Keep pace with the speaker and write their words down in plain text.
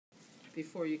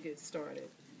before you get started.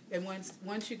 And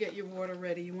once you get your water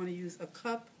ready, you want to use a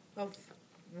cup of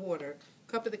water,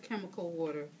 cup of the chemical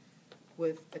water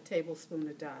with a tablespoon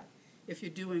of dye. If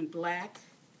you're doing black,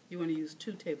 you want to use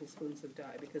 2 tablespoons of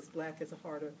dye because black is a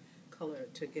harder color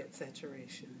to get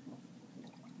saturation.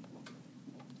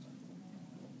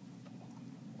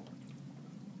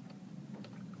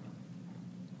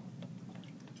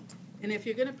 And if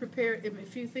you're going to prepare,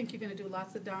 if you think you're going to do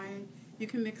lots of dyeing, you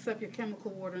can mix up your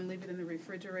chemical water and leave it in the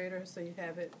refrigerator so you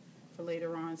have it for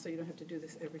later on so you don't have to do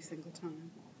this every single time.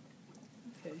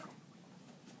 Okay.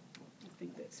 I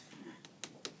think that's fine.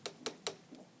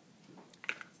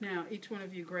 Now, each one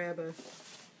of you grab a,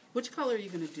 which color are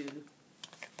you going to do?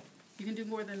 You can do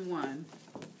more than one.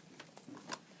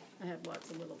 I have lots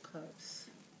of little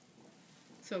cups.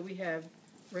 So we have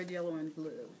red, yellow, and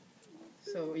blue.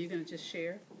 So are you going to just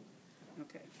share?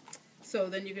 Okay. So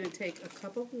then you're going to take a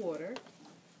cup of water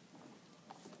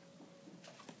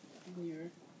in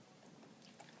your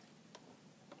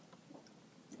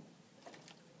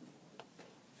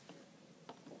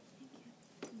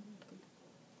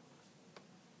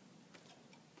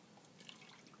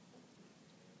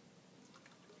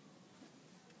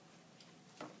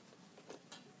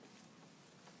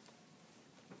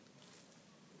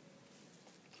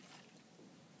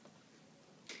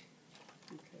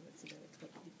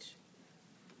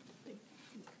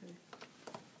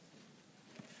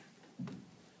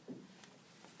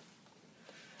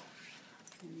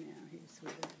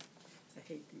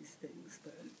I hate these things,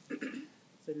 but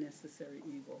it's a necessary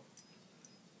evil.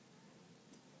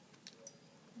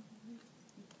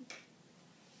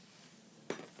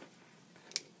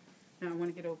 Now I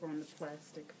want to get over on the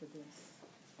plastic for this.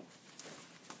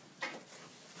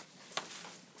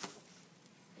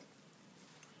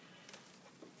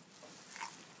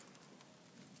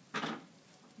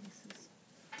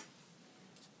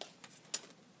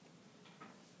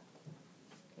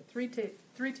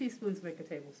 Three teaspoons make a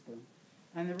tablespoon.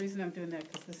 And the reason I'm doing that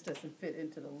because this doesn't fit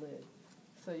into the lid.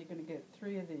 So you're going to get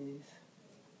 3 of these.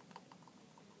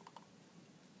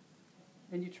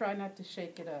 And you try not to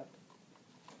shake it up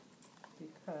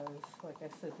because, like I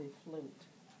said, they float.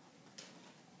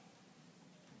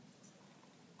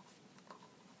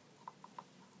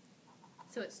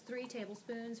 So it's 3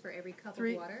 tablespoons for every cup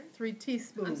of water? 3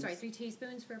 teaspoons. I'm sorry, 3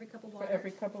 teaspoons for every cup of water? For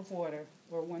every cup of water,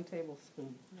 or 1 tablespoon.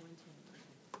 1 tablespoon.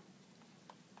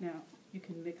 Now, you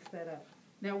can mix that up.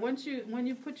 Now, once you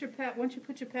put your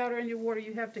powder in your water,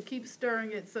 you have to keep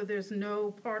stirring it so there's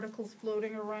no particles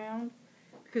floating around.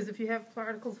 Because if you have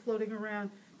particles floating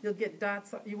around, you'll get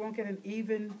dots. You won't get an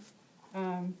even.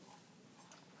 You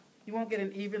won't get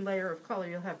an even layer of color.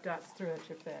 You'll have dots throughout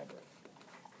your fabric.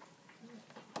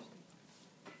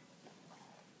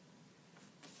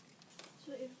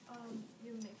 So if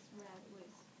you mix red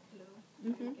with blue,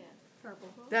 you get purple.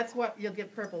 That's what you'll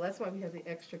get purple. That's why we have the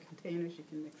extra containers. You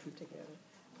can mix them together.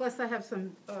 Plus, I have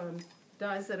some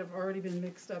dyes that have already been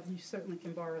mixed up. You certainly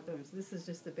can borrow those. This is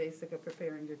just the basic of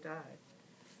preparing your dye.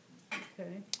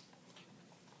 Okay.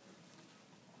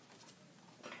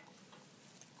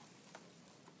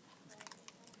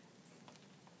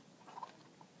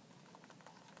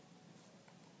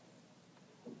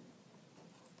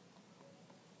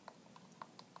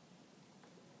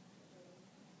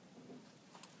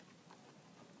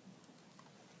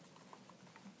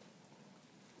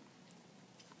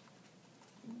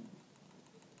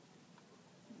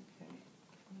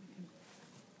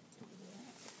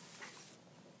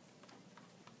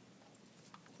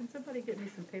 Can somebody get me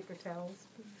some paper towels,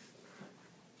 please,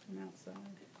 from outside?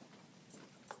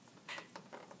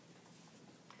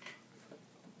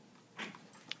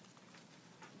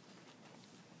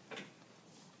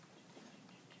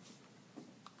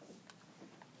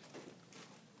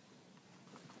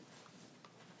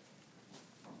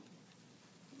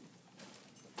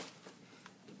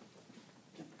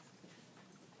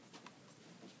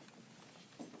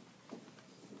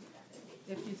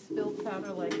 If you spill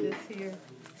powder like this here,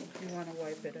 you want to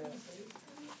wipe it up.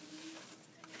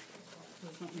 So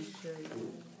let me show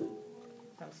you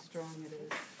how strong it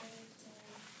is.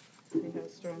 See how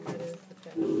strong it is, the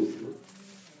petals?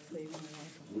 So you want to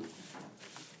wipe them.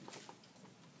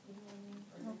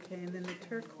 Okay, and then the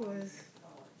turquoise,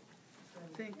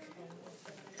 I think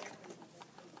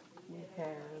we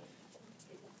have,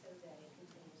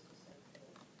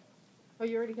 oh,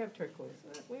 you already have turquoise.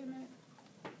 Wait a minute.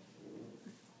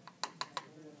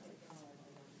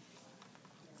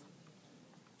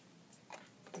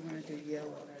 I'm going to do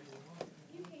yellow.